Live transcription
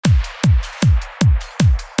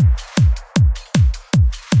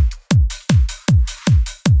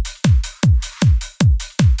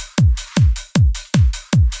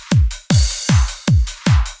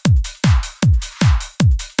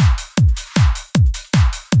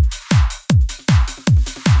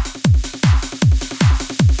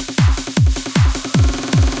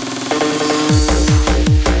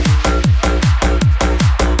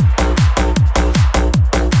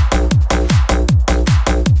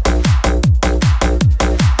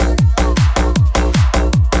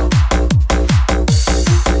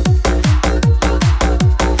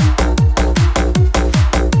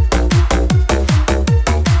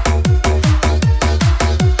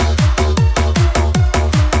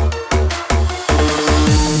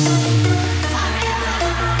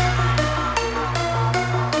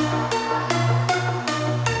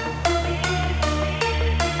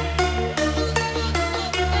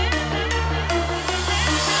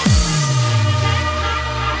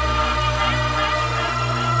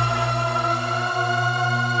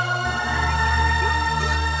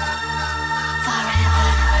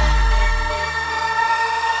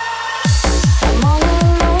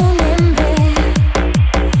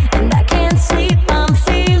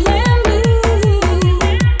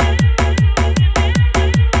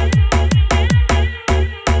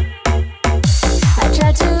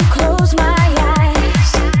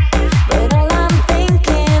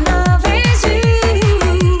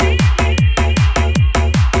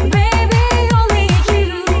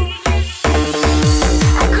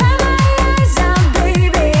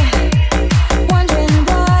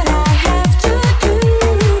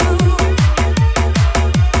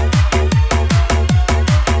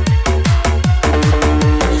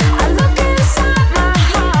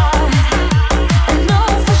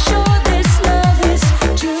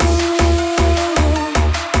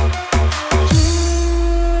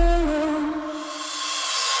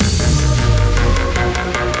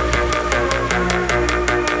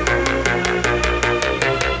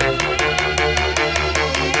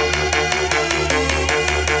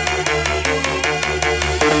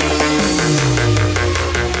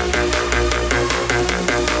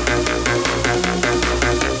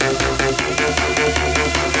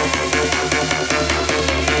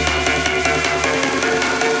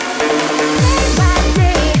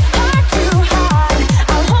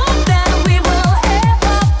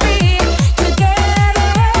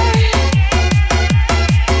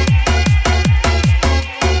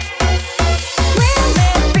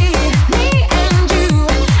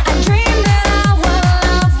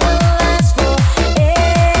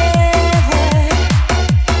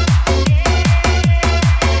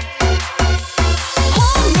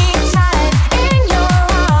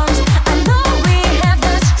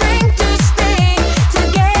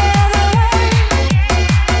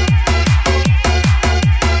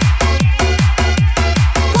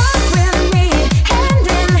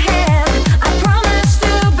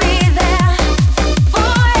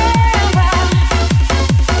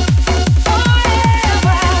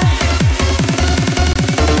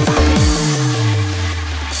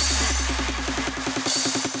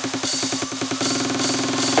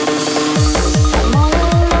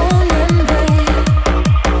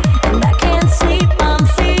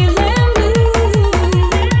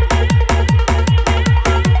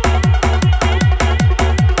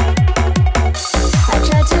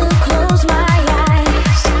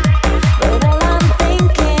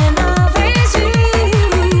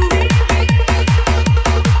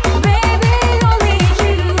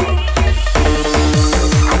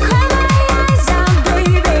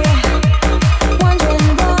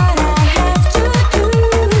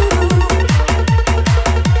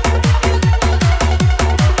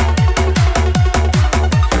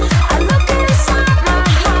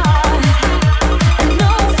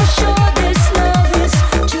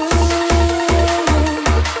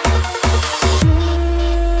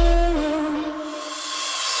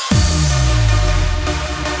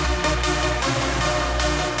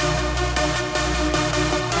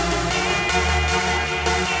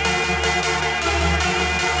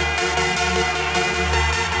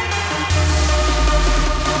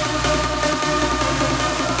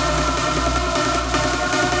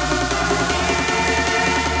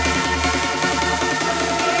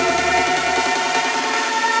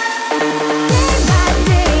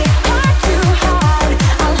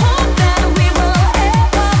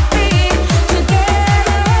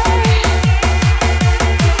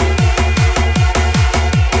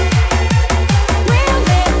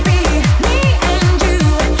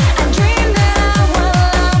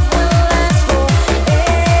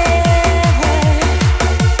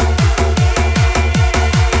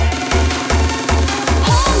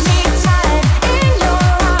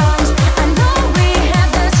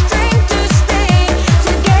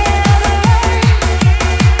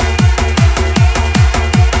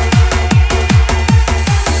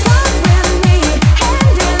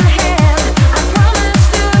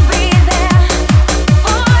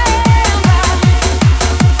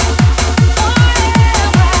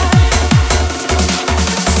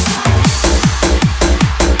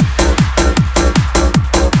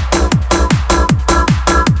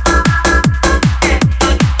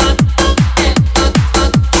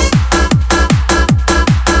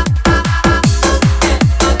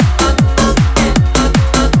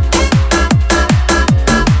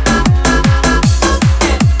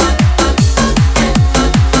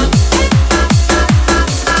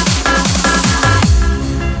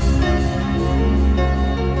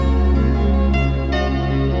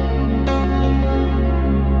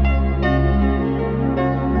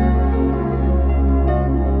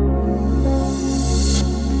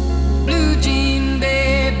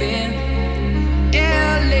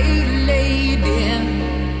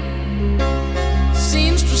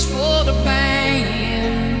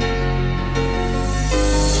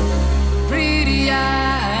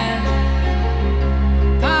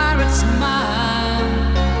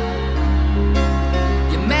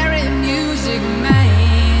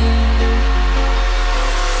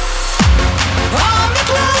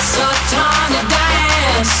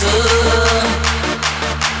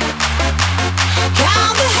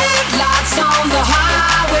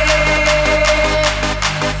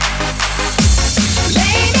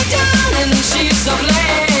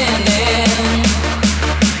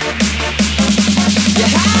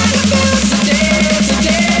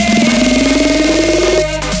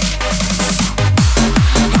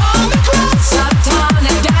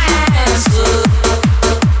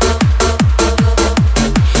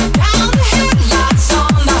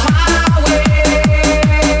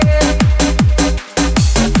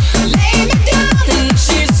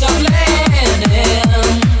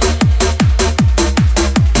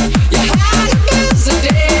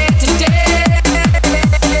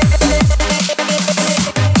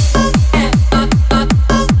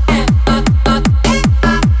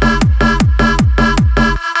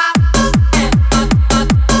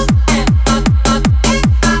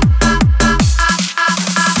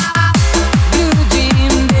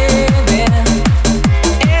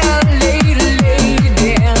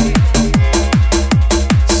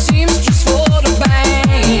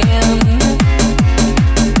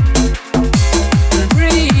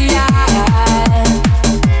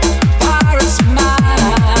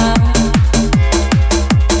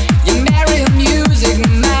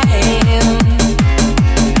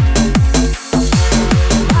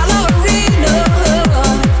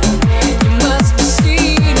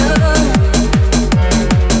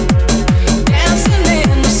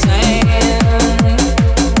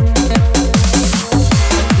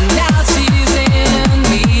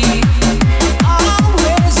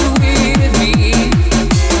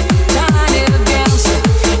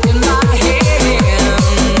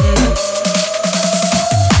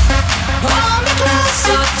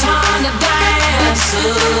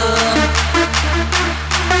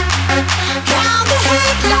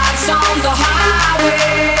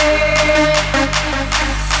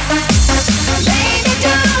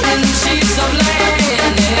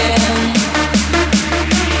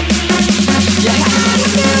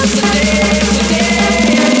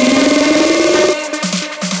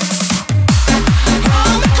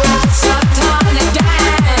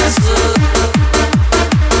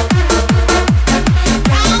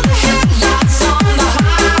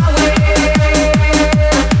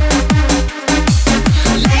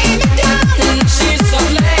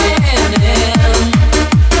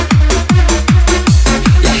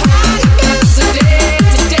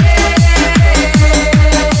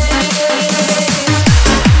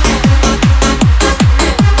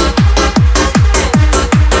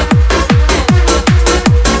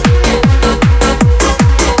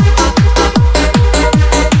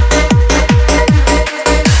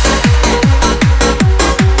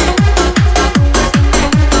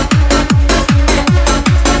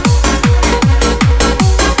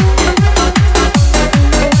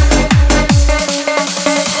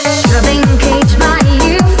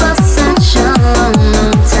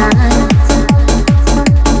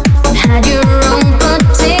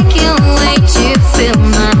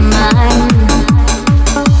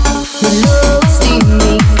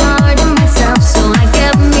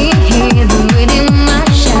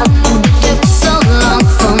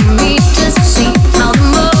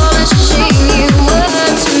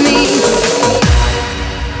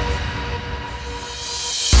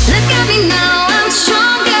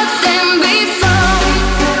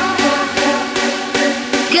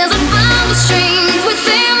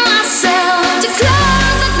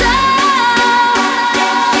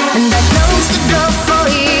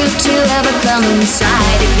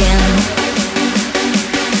Inside again,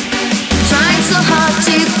 trying so hard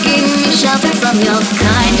to give me shelter from your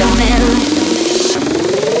kind of men.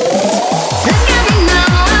 Look at me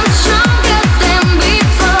now, I'm stronger than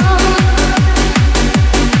before.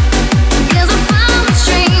 'Cause I found the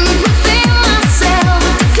strength within myself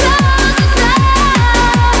to close the door.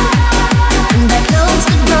 And I close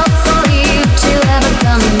the door for you to ever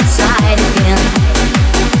come inside again.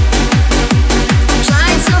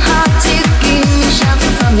 Trying so hard to give me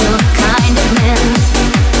shelter from your kind of man.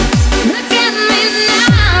 Look at me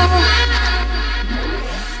now.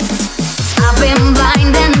 I've been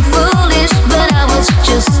blind and foolish, but I was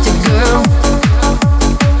just a girl.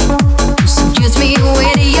 You seduced me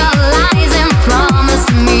with your lies and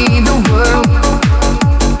promised me the world.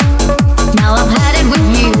 Now I've had it with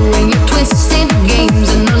you and your twisted games,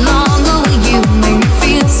 and no longer with you make me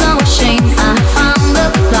feel so ashamed. I found the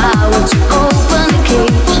power to open the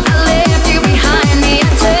cage. I left you behind me, I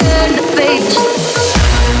turned the page.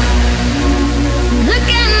 Look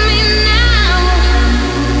at me now.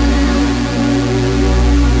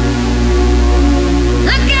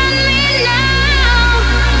 Look at me now.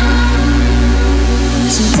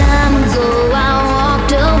 Some time ago I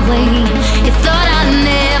walked away. You thought I'd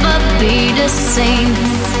never be the same.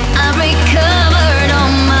 I recovered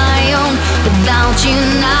on my own. Without you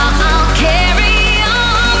now I'll carry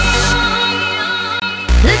on.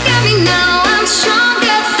 Look at me now, I'm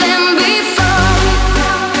stronger than before.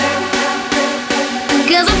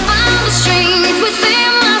 'Cause I found the strength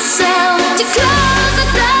within myself to close the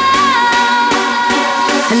door.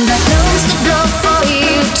 And I close the door for you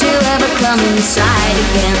to ever come inside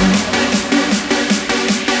again.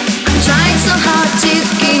 I'm trying so hard to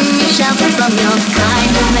give me shelter from your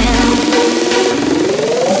kind of man.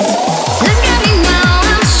 Look at me now,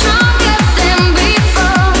 I'm stronger than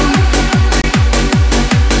before.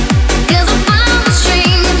 'Cause I found the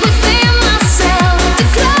strength within myself to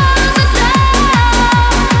close the door.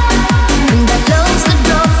 And I close the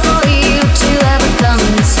door for you to ever come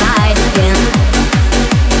inside again.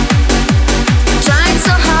 Trying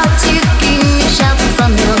so hard to give me shelter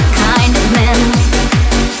from your kind of man.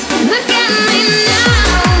 Look at me now.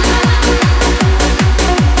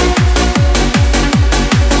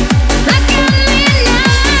 Look at me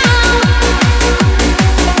now.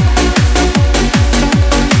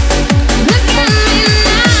 Look at me now. Look at me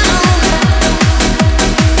now.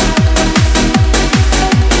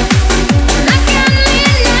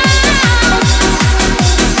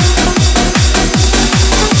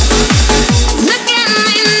 Look at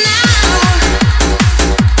me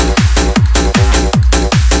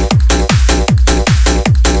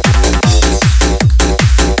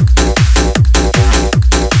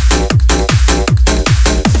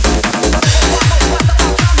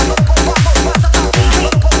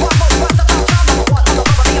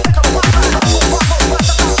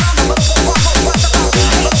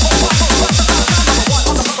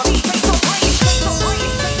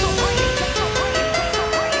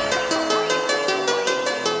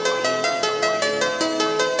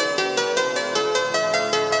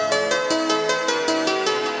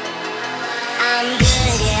I'm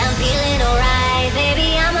good, yeah, I'm feeling alright.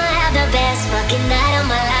 Baby, I'ma have the best fucking night of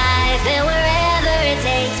my life. And wherever it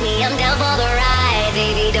takes me, I'm down for the ride.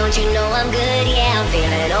 Baby, don't you know I'm good, yeah, I'm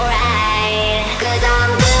feeling alright. 'Cause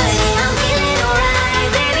I'm good, yeah, I'm feeling alright.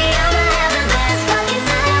 Baby, I'ma have the best fucking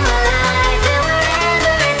night of my life. And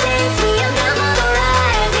wherever it takes me, I'm down for the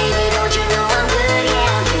ride. Baby, don't you know I'm good,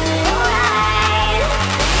 yeah, I'm feeling alright.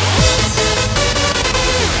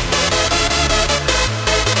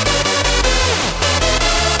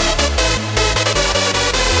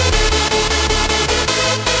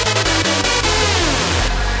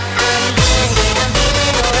 I'm good, yeah, I'm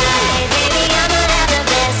feeling alright. Baby, I'ma have the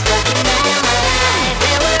best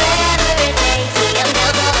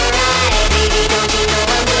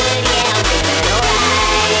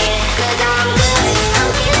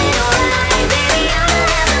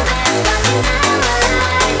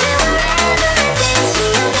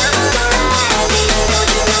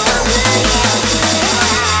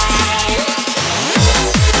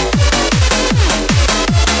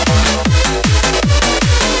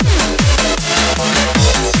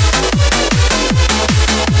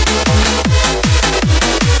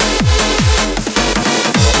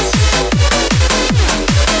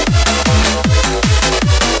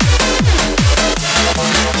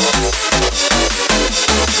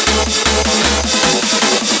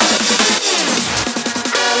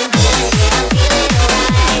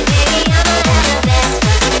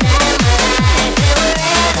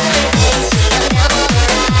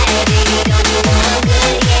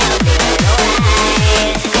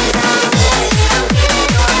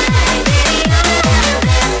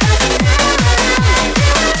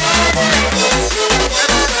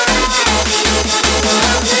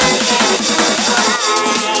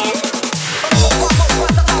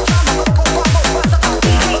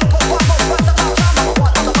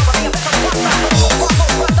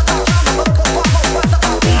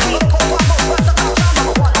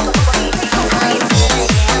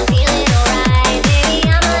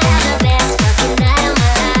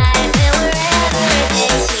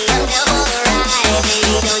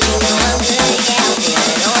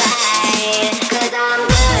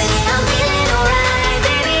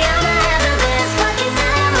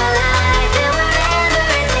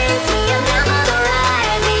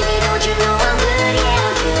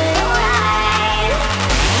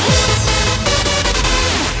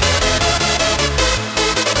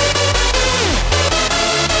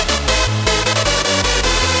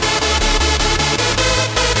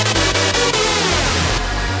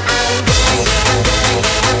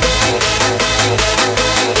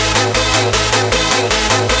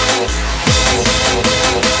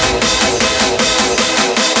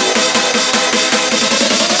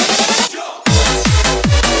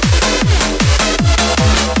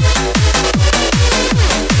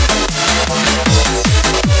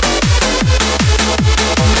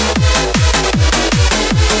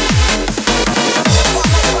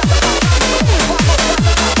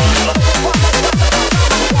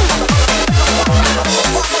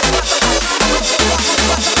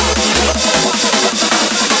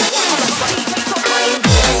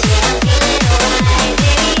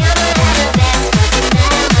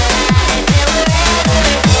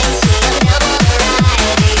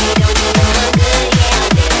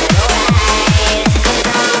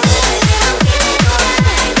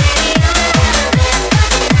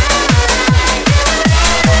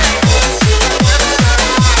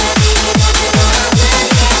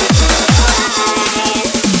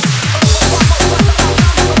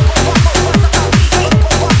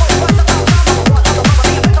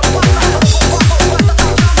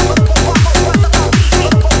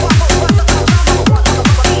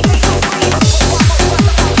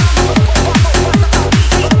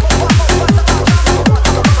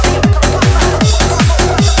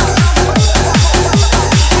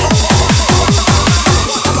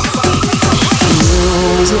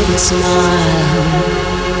with a smile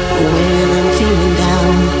when I'm feeling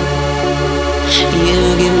down.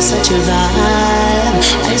 You give me such a vibe,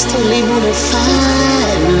 I just totally wanna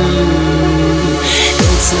fight.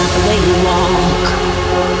 It's not the way you walk,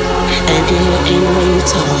 and it ain't the way you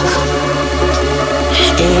talk.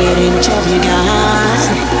 It ain't the job you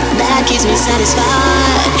got that keeps me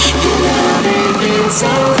satisfied. Your love ain't been so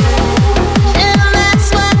good.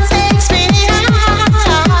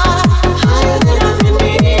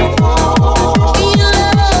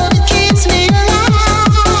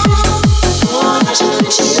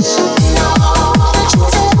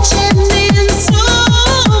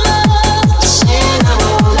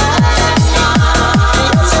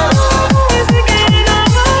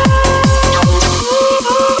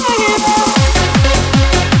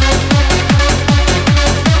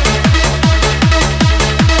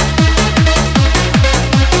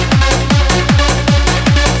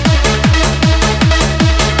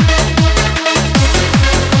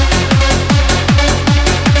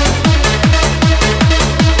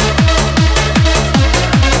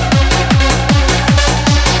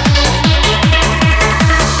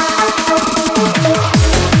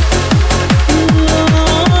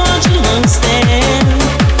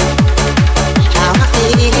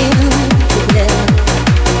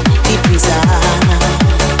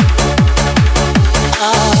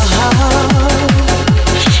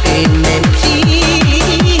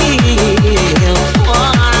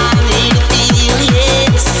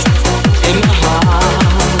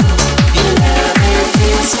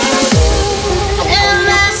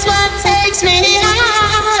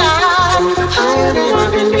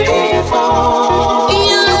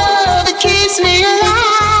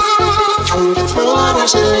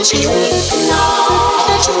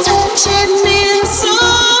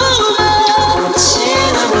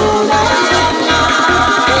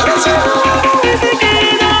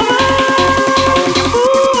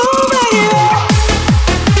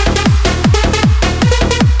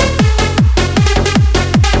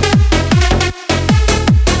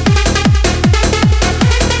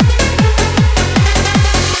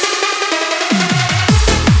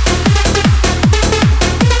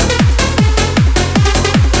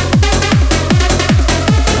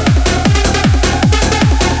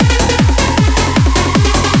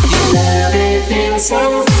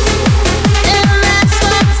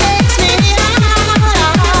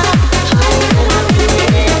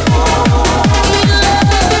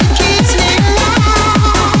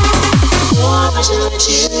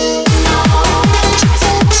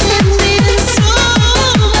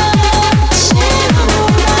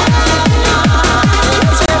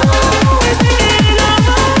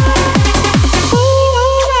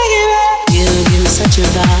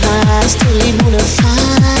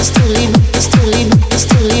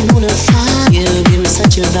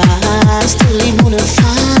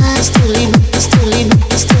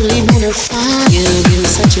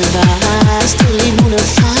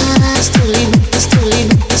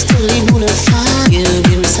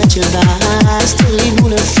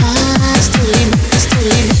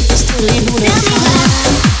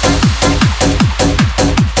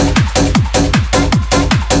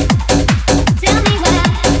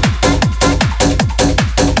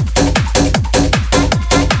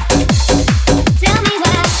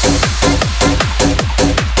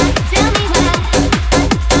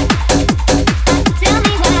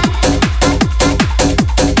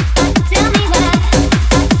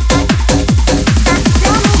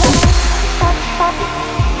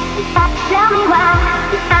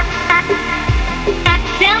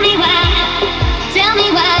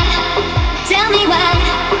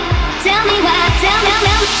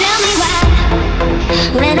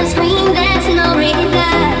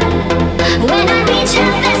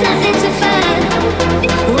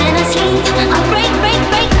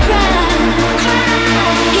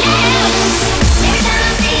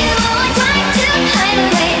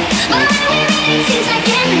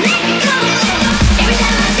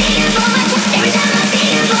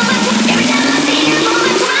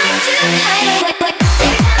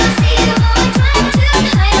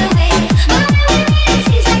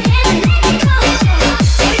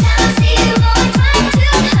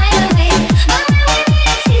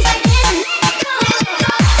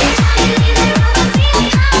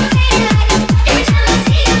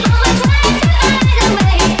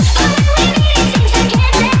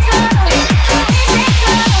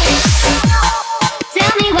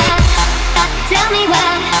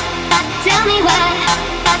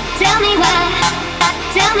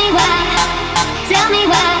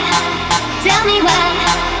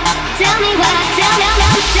 Tell me why,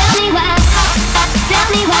 tell me why, tell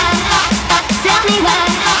me why, tell me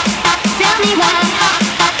why.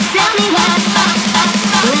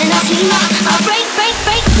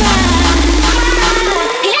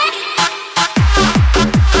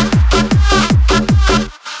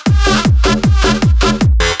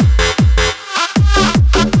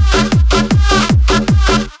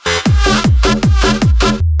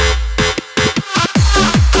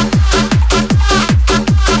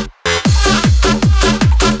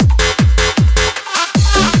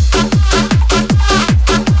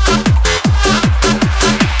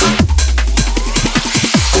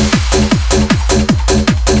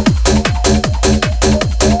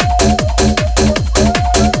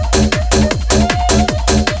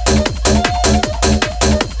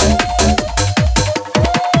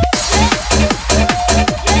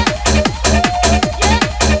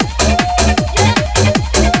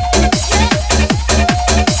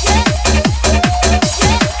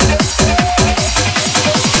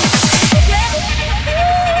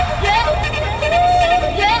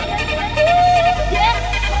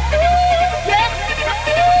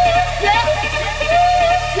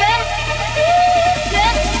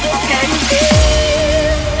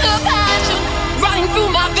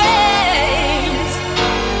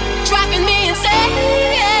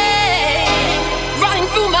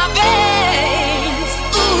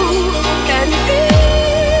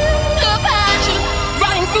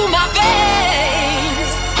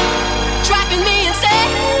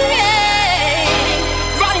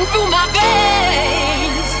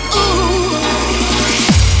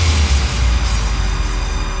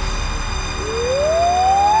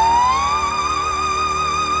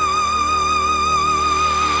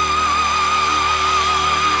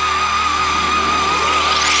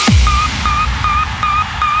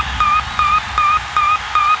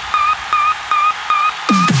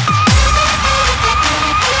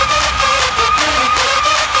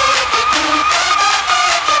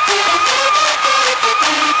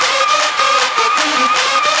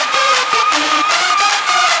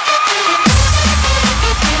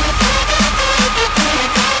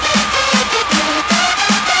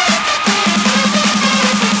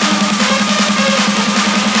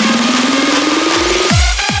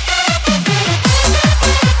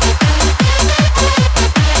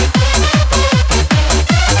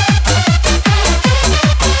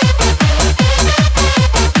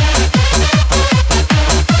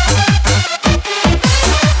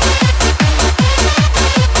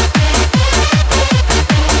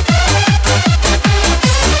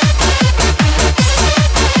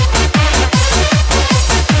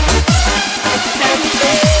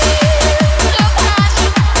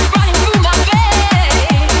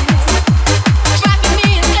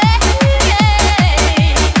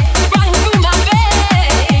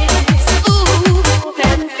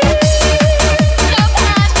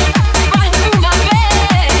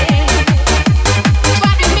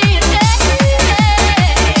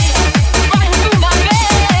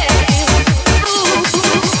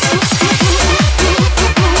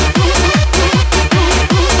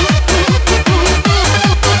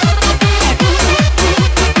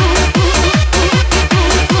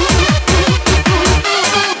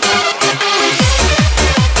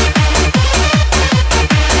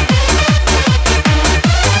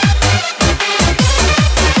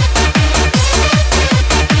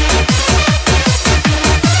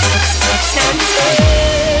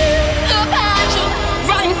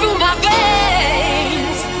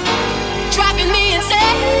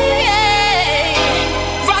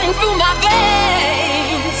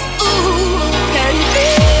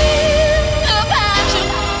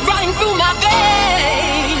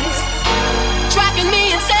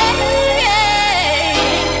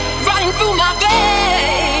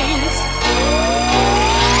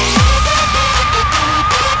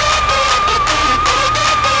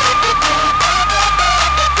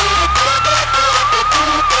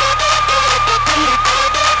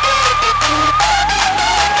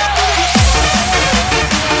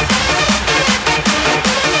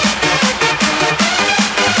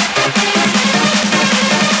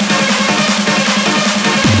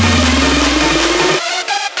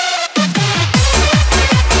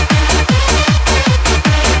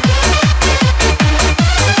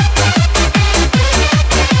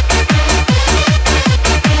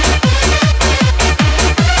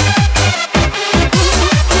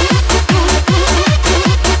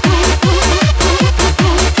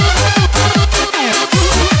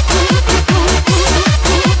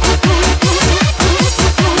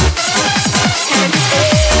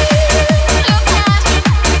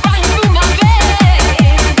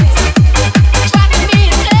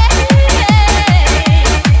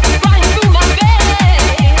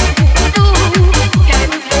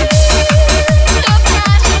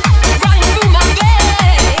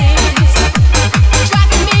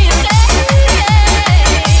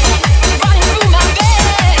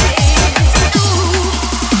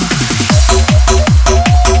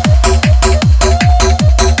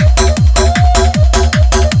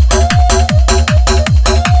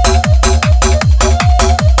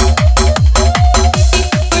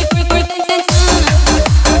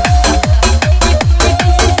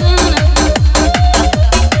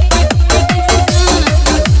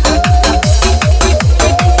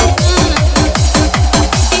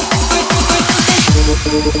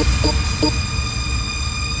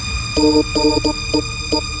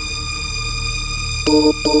 My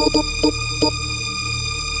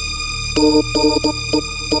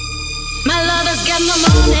lover's got no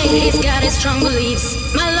money, he's got his strong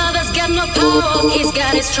beliefs. My lover's got no power, he's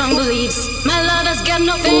got his strong beliefs. My lover's got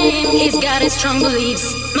no fame, he's got his strong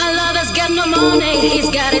beliefs. My lover's got no money, he's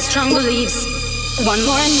got his strong beliefs. Want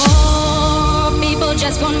more and more, people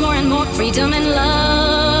just want more and more freedom and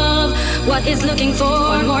love. What he's looking for,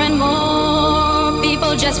 want more and more,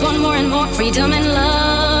 people just want more and more freedom and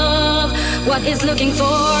love. What he's looking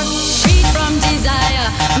for. From desire,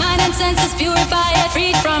 mind and senses purify it.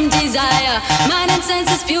 Freed from desire, mind and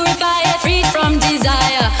senses purify it. Freed from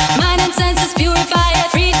desire, mind and senses purify it.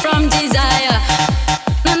 Freed from desire.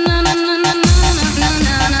 Na na na na na na na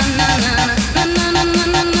na na na na.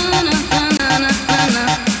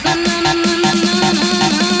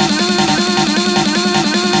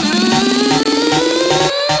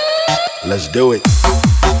 Let's do it.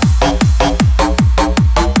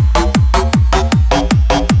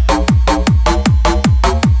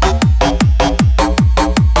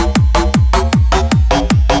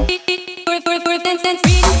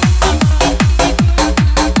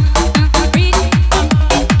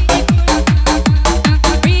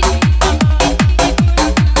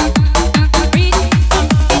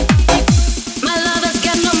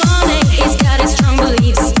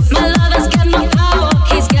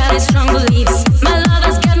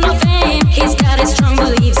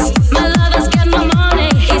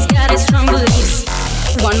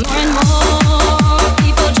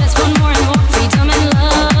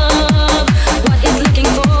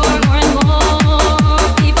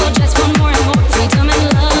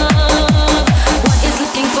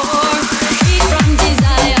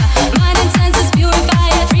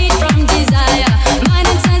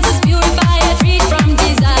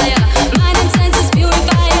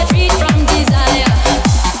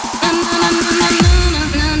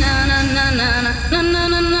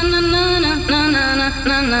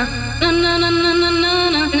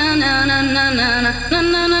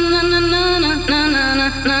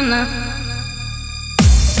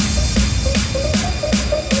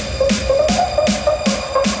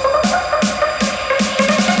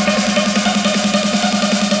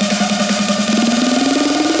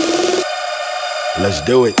 Let's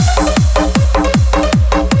do it.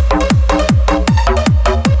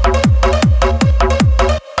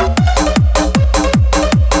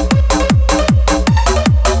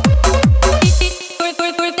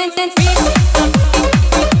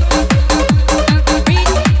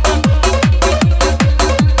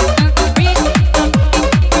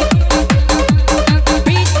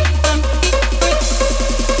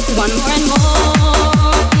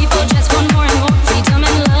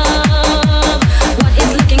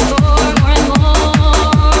 Looking for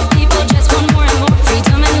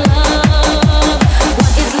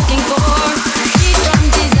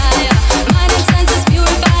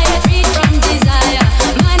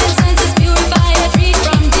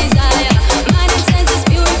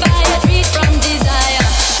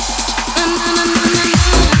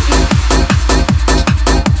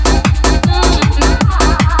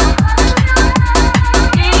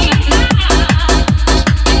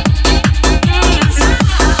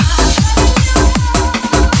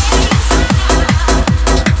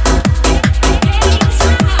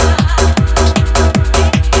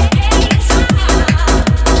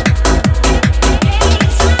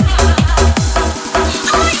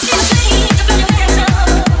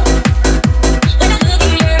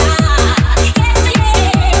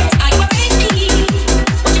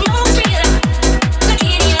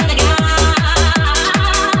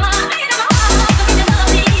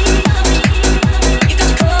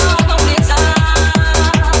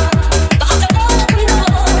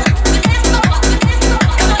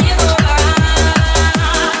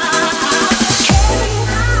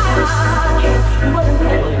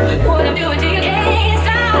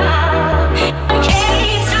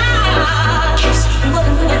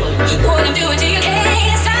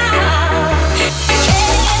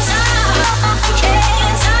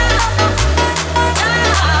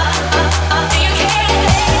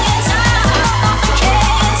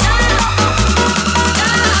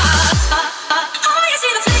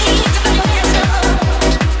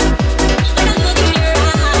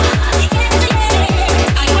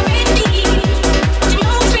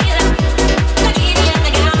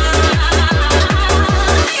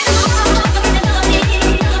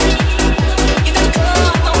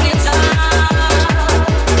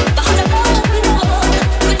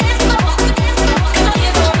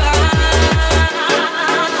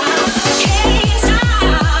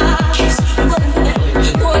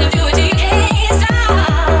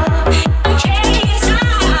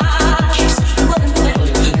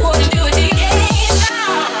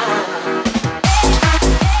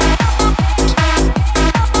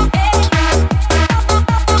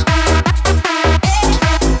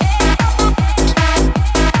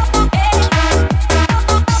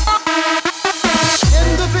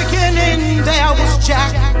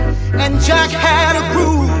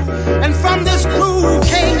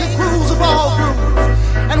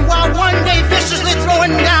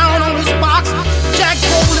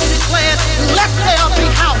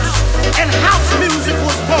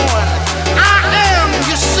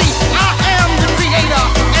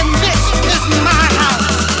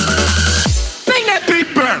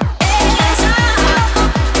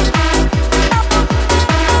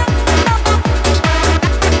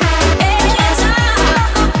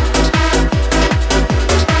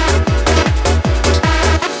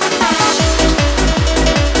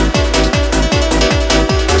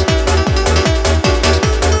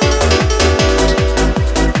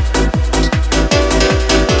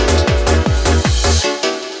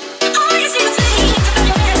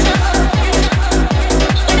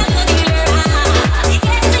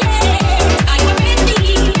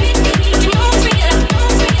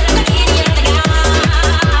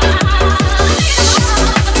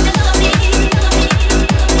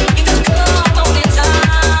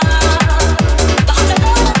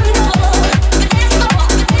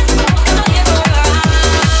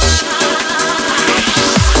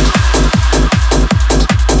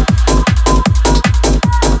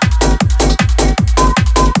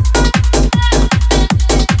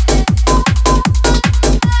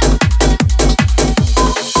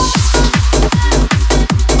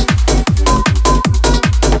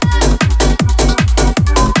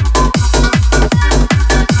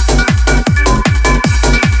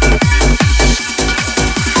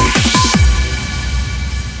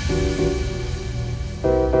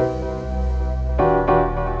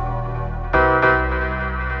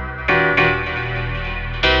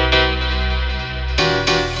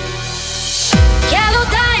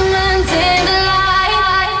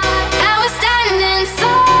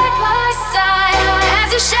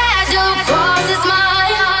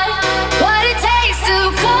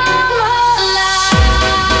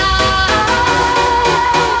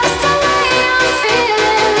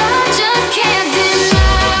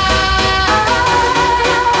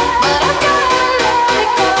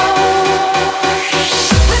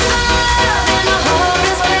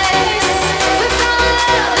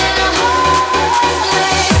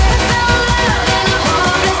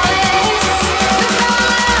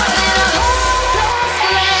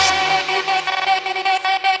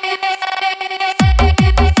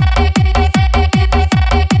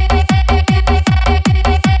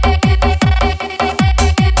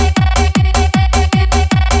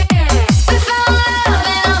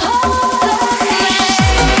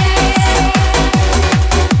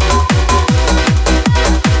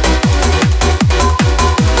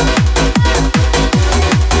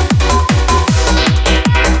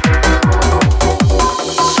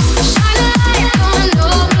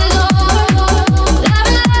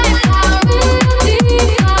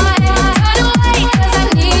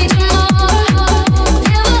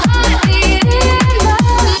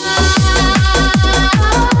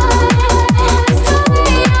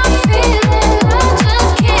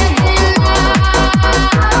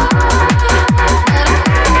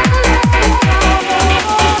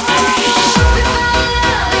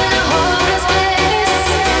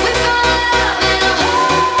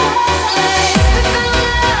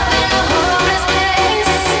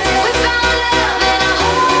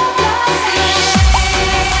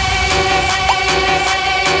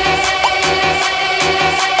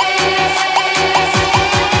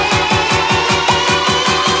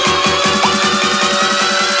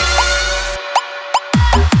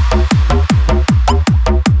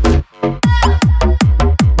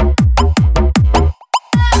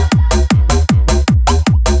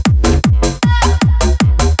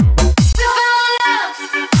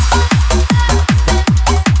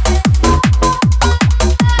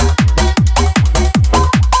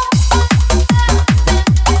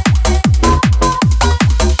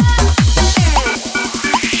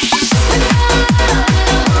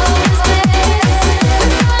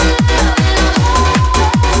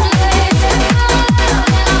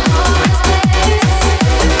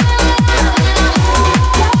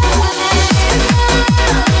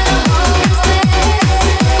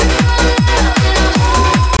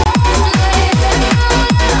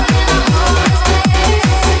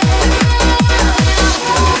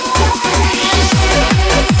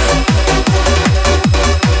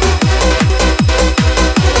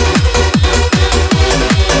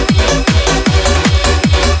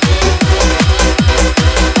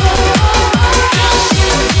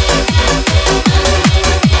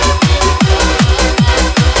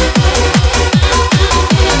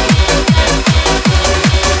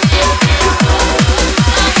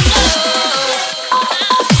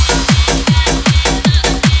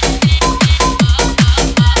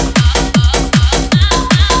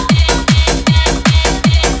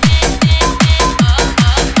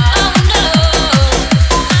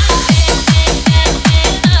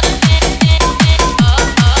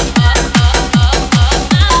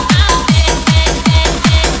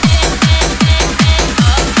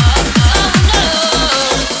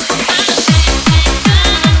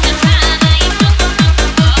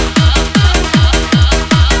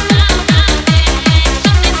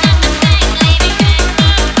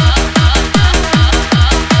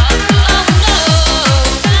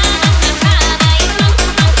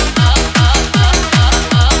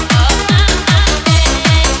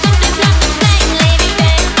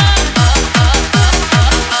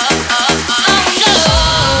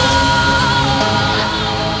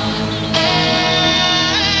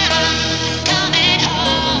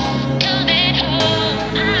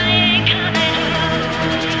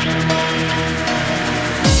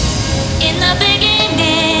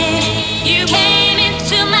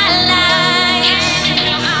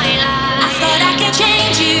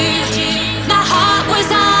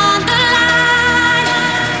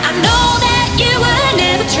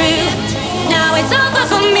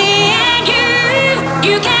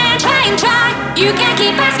can try, you can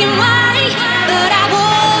keep asking why, but I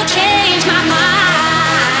won't change my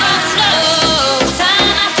mind. Oh no,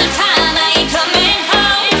 time after time I ain't coming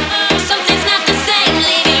home. Something's not the same,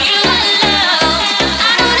 leaving you alone.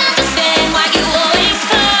 I don't understand why you always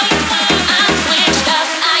come. I'm switched up,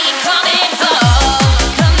 I ain't coming home.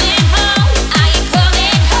 Coming home, I ain't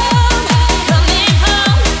coming home. Coming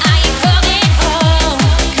home, I ain't coming home.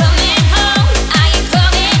 Coming home, I ain't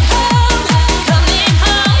coming home. Coming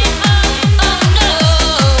home, oh no.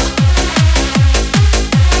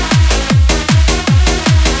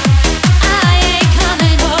 I ain't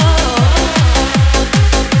coming home.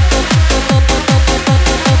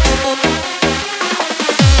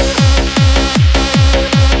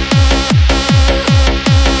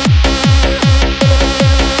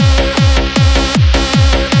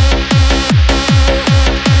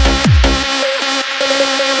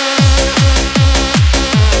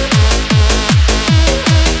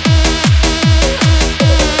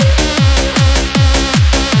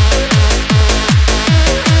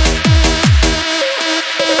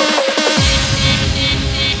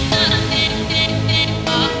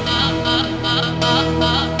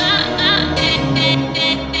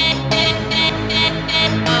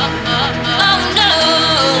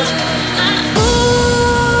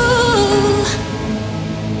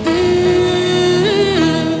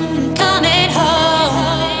 Coming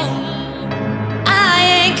home. I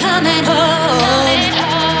ain't coming home.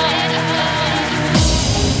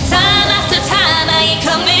 Time after time I ain't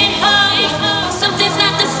coming home. Something's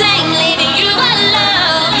not the same, leaving you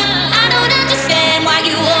alone. I don't understand why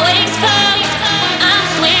you always come. I'm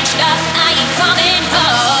switched off, I ain't coming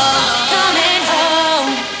home. Coming home.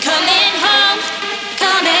 Coming home.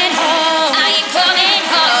 Coming home. I ain't coming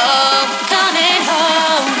home. Coming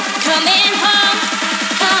home. Coming home.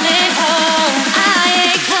 Coming home. I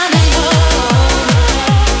ain't coming home.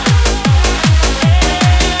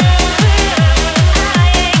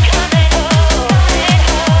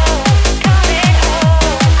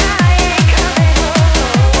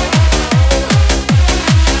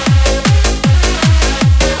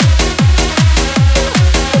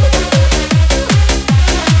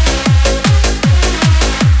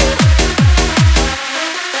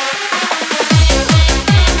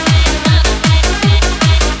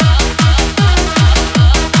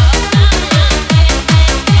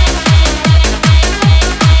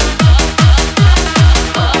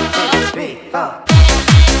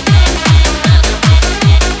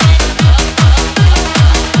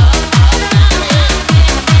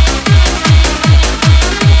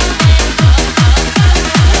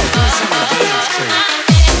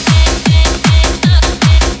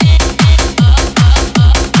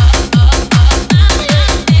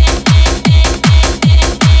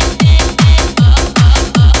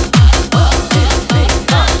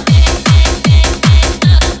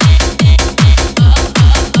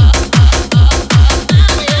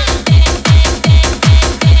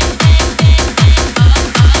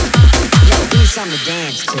 Something to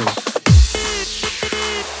dance to.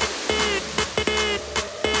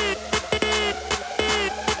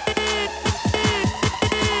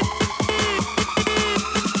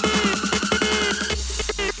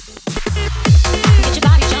 Get your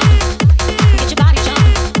body jumping, get your body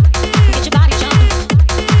jumping, get your body jumping.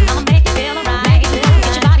 I'ma make you feel alright.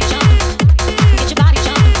 Get your body jumping, get your body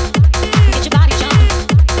jumping, get your body jumping.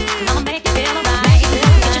 I'ma make you feel alright.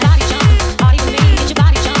 Get your body jumping, party with me. Get your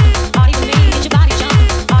body jumping, party with me. Get your body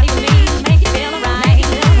jumping, party with me. Make you feel alright.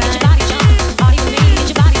 Get your body jumping, party with me. Get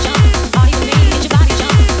your body jumping, party with me. Get your body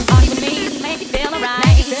jumping, party with me. Make you feel alright.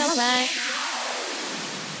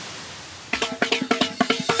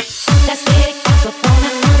 Let's get it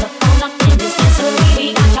on up in this dancery.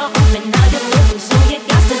 We got y'all open, now you're looking, so you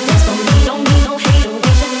got to dance for me. Don't need no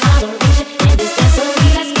hateration, toleration in this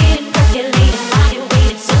dancery. Let's get it percolated while you're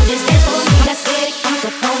waiting, so just dance for me. Let's get it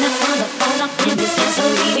on up in this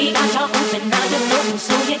dancery. We got y'all open, now you're looking,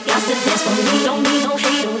 so you got to dance for me. Don't need no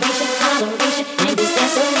hateration, toleration in this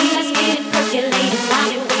dancery. Let's get it percolated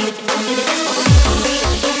while you're waiting, so just dance for me.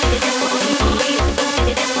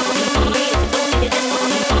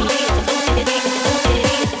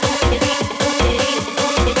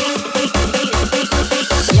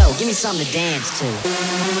 Yo, give me something to dance to.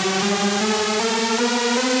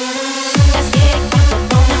 Let's get it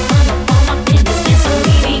on up in this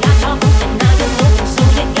dancery. We got y'all open, now you're looking, so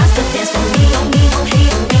you got to dance for me. Don't need no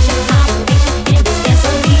hateration, toleration in this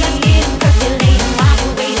dancery. Let's get it percolated while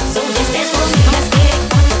you're waiting, so just dance for me. Let's get it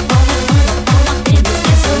on up in this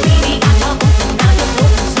dancery. We got y'all open, now you're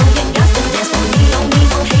looking, so you got to dance for me. Don't need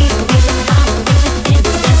no hateration, toleration in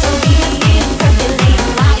this dancery. Let's get it percolated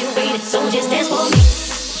while you're waiting, so just dance for me.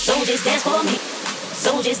 So just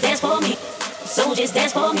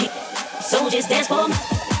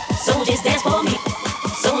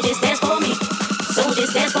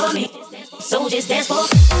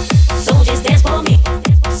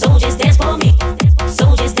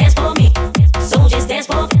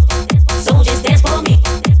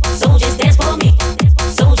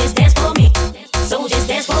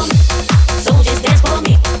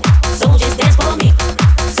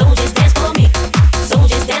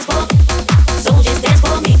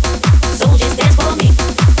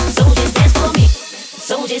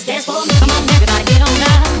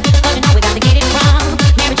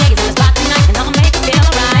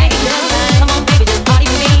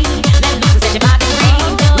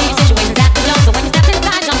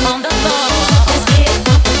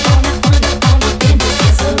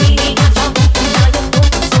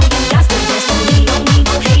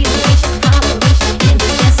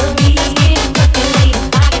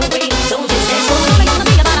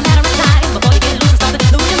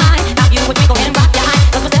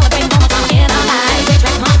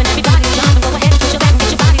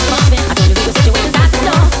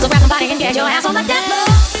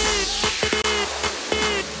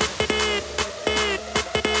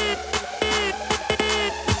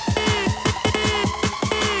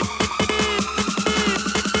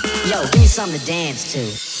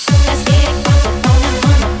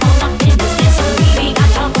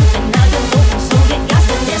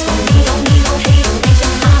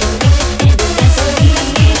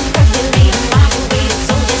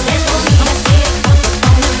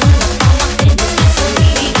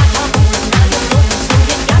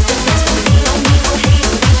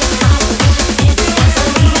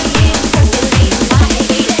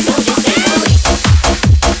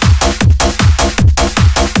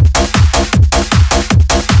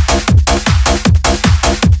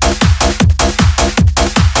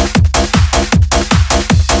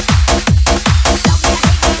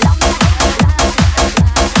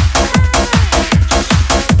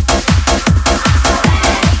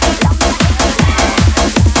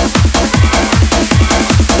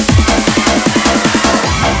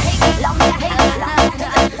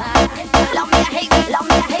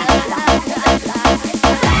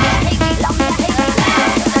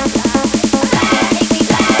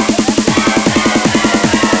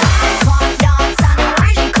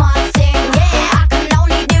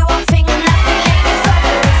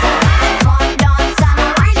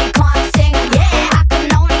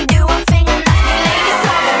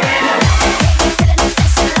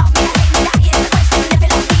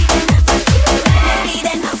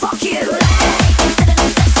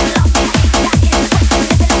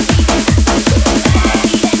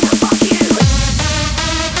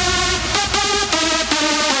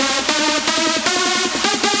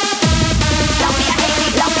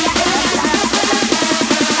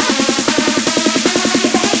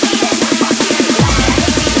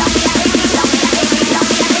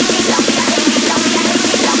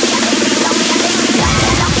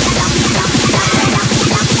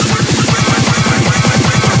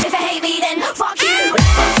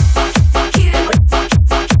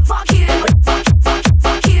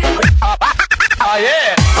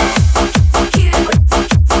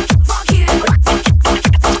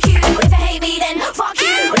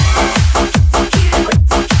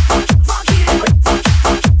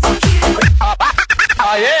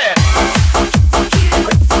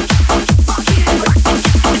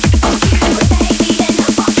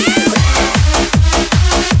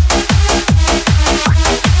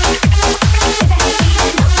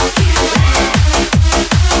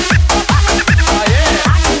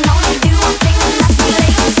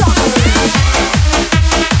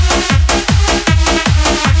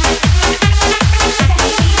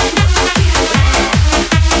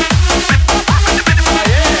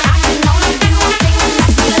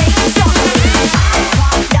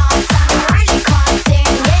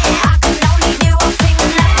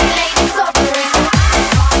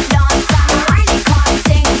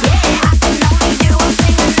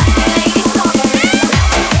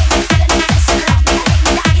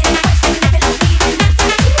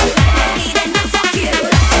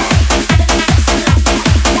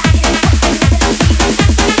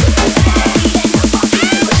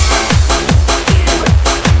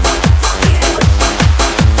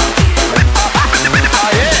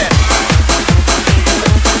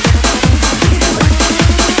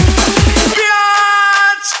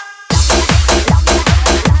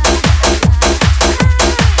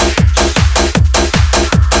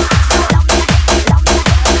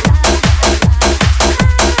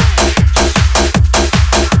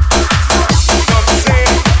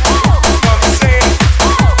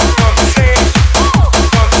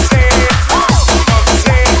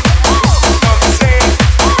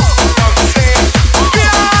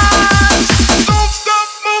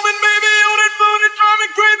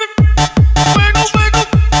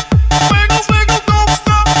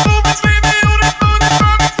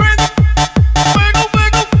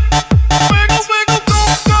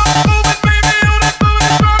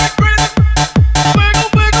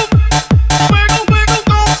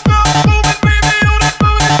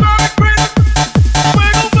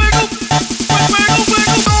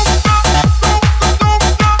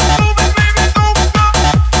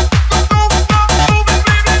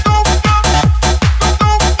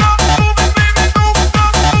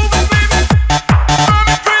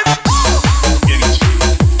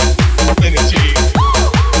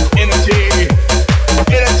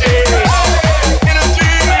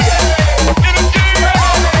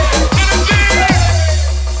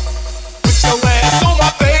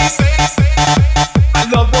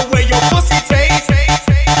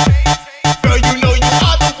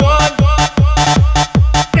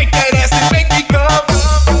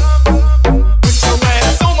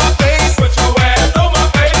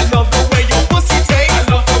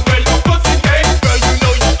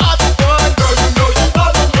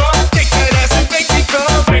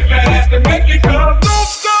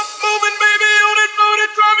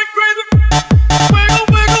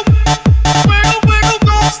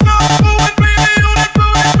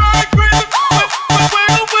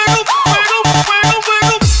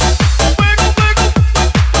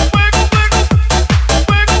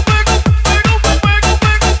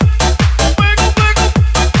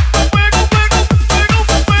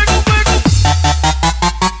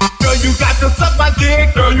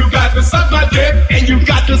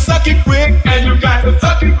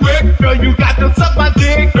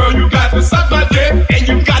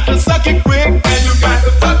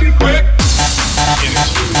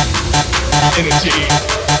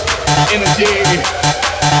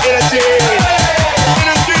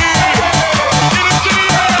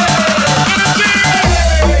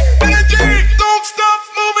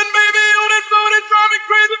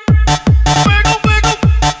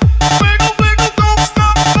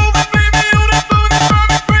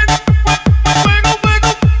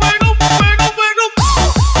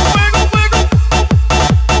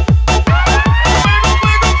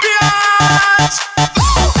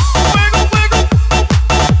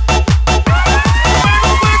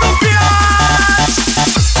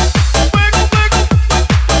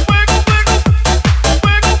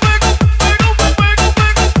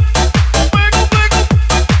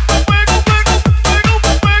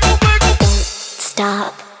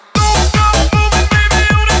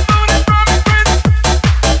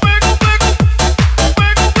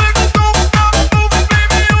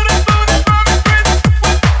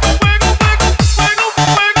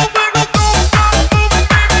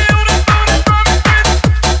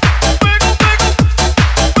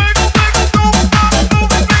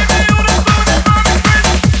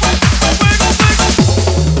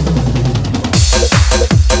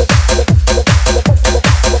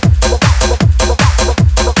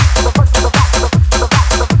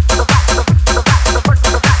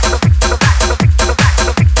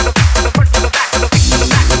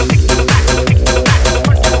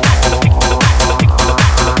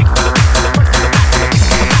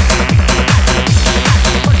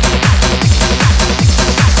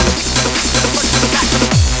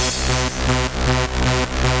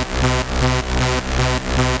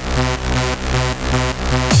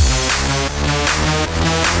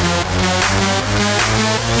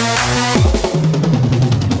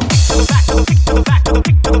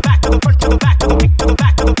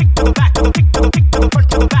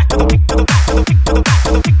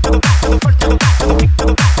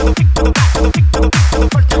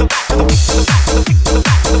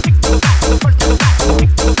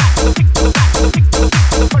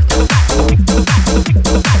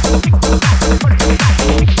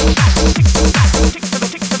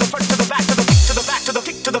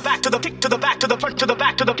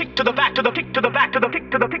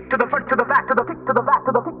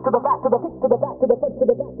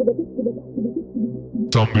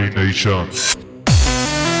Zombie Nation.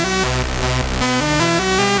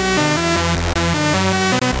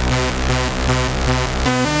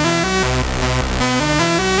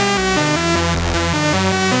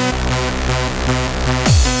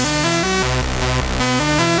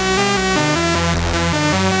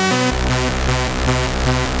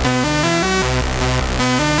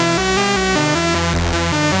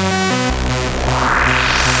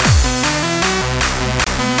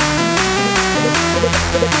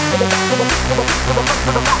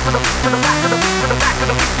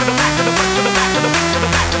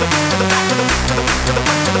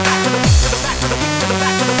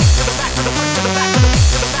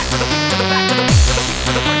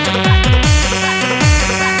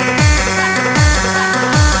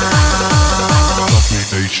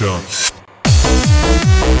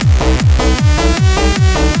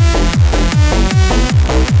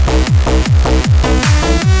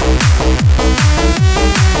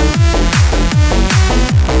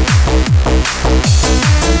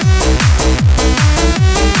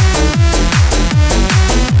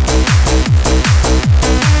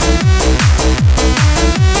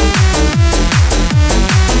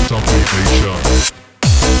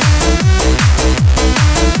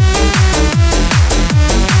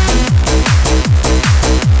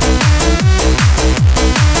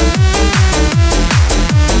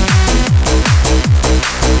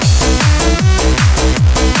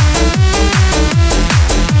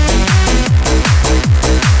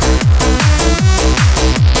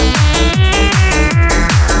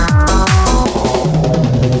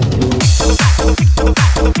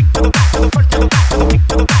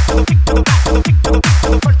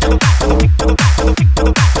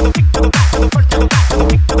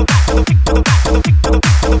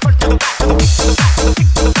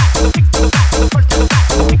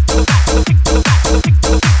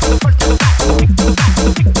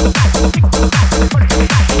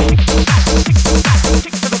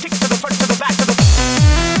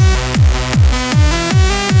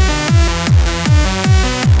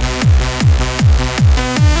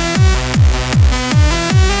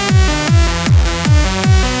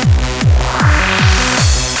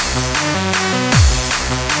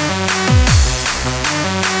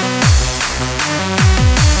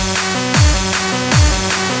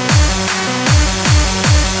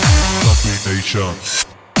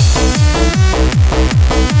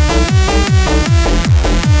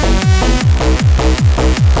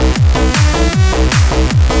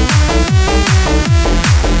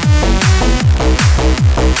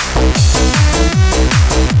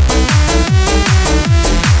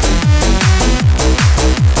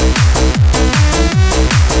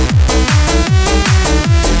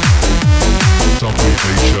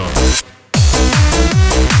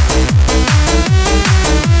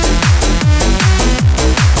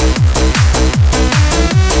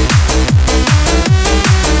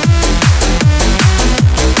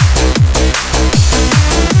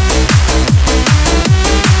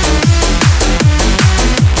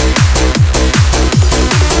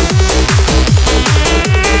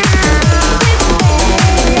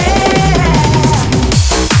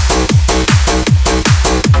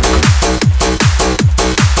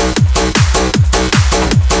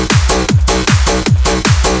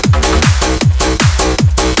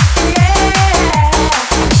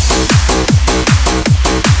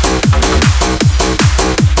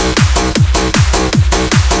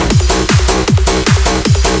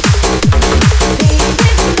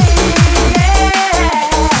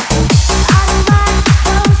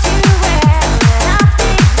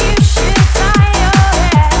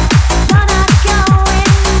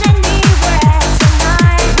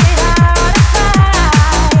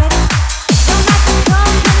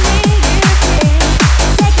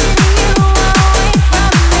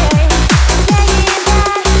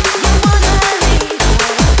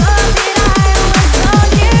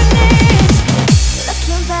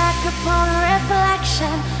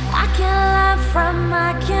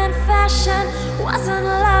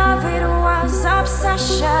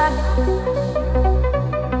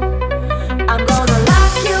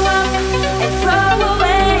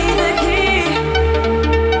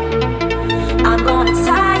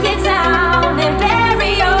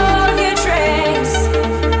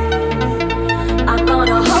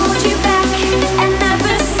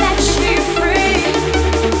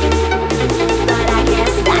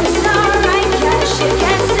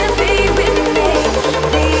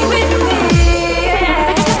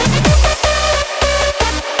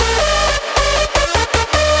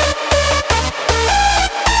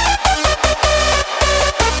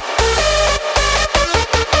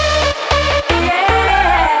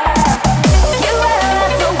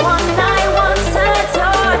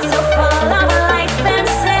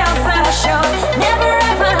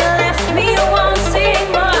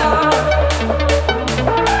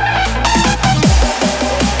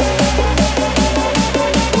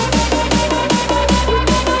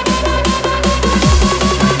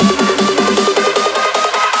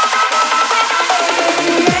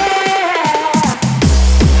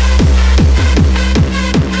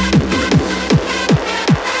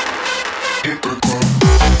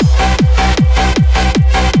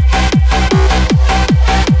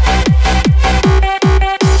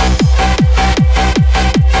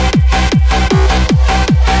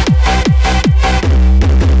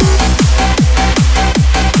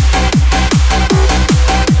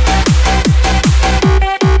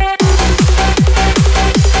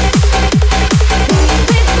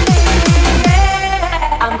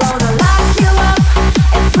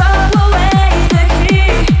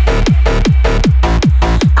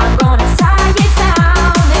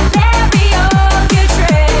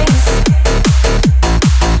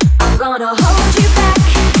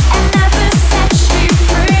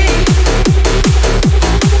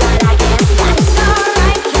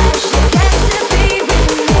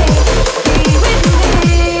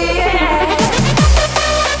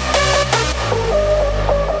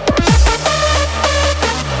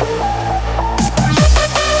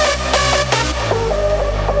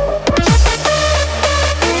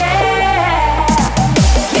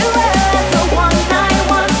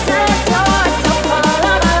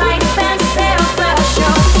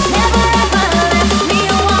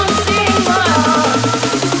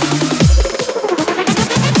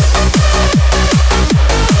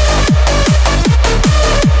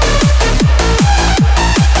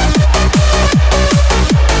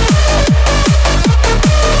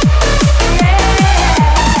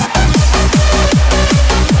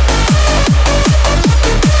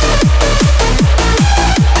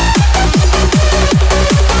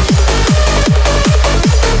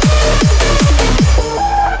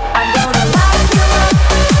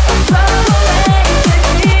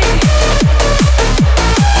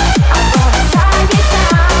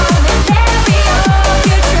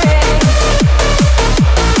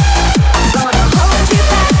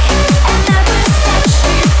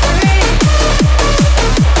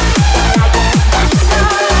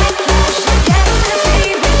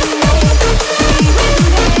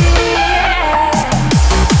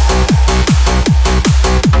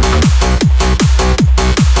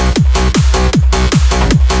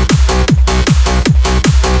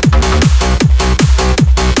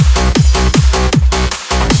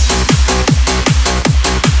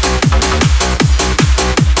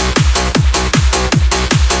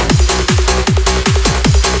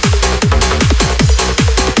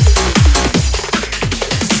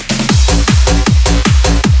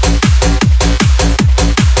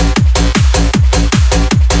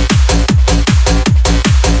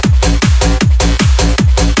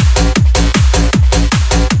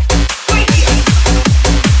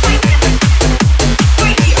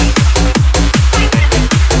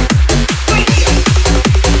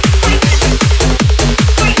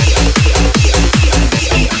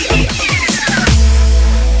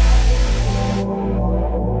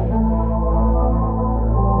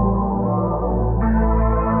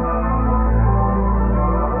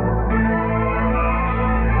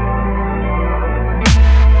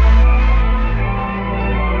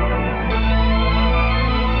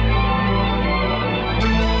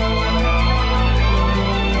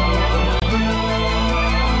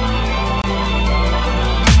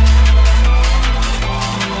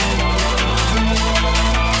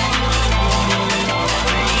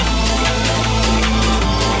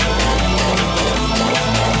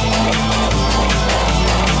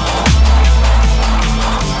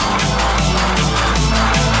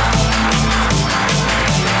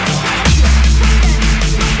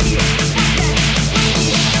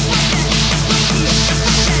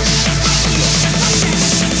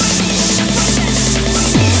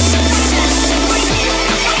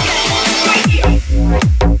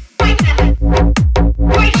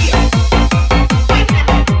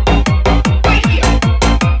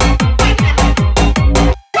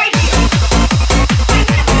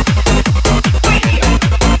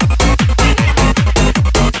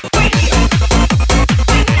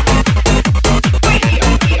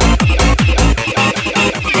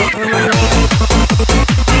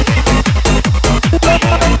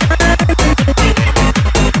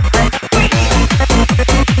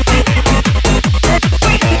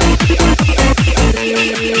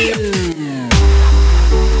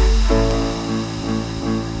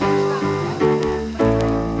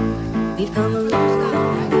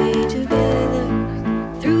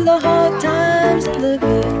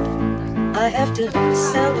 to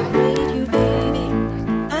celebrate you, baby.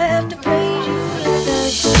 I have to praise you like I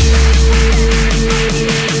should.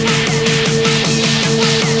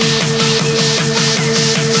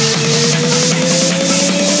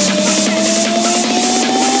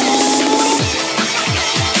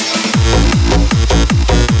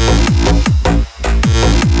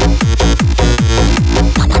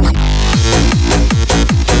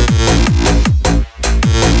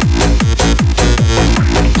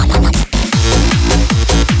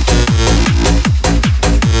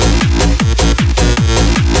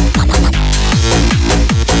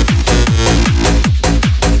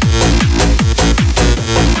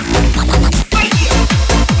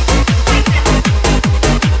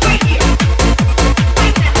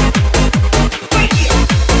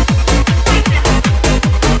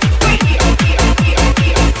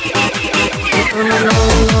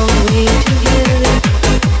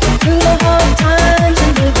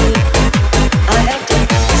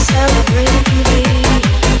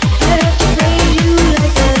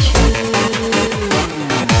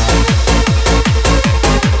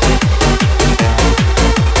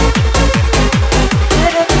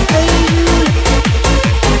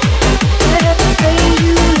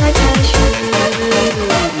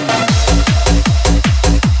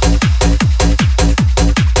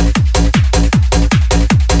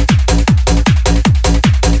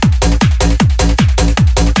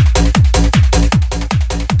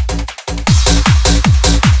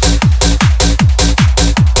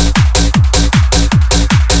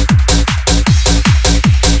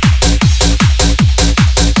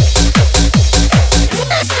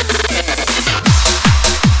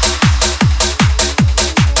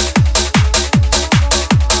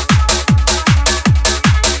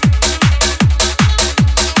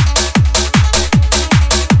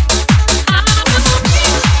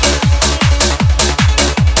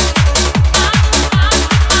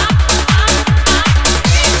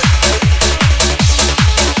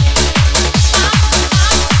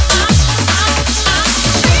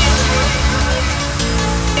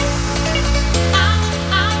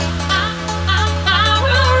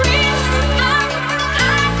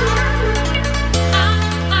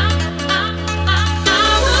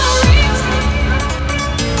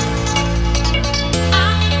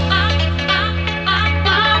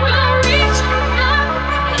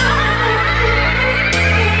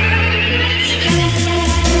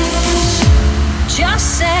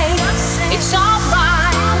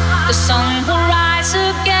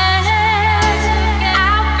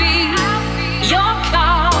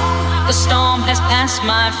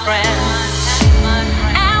 My friend,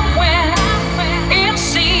 and when it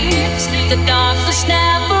seems the darkness now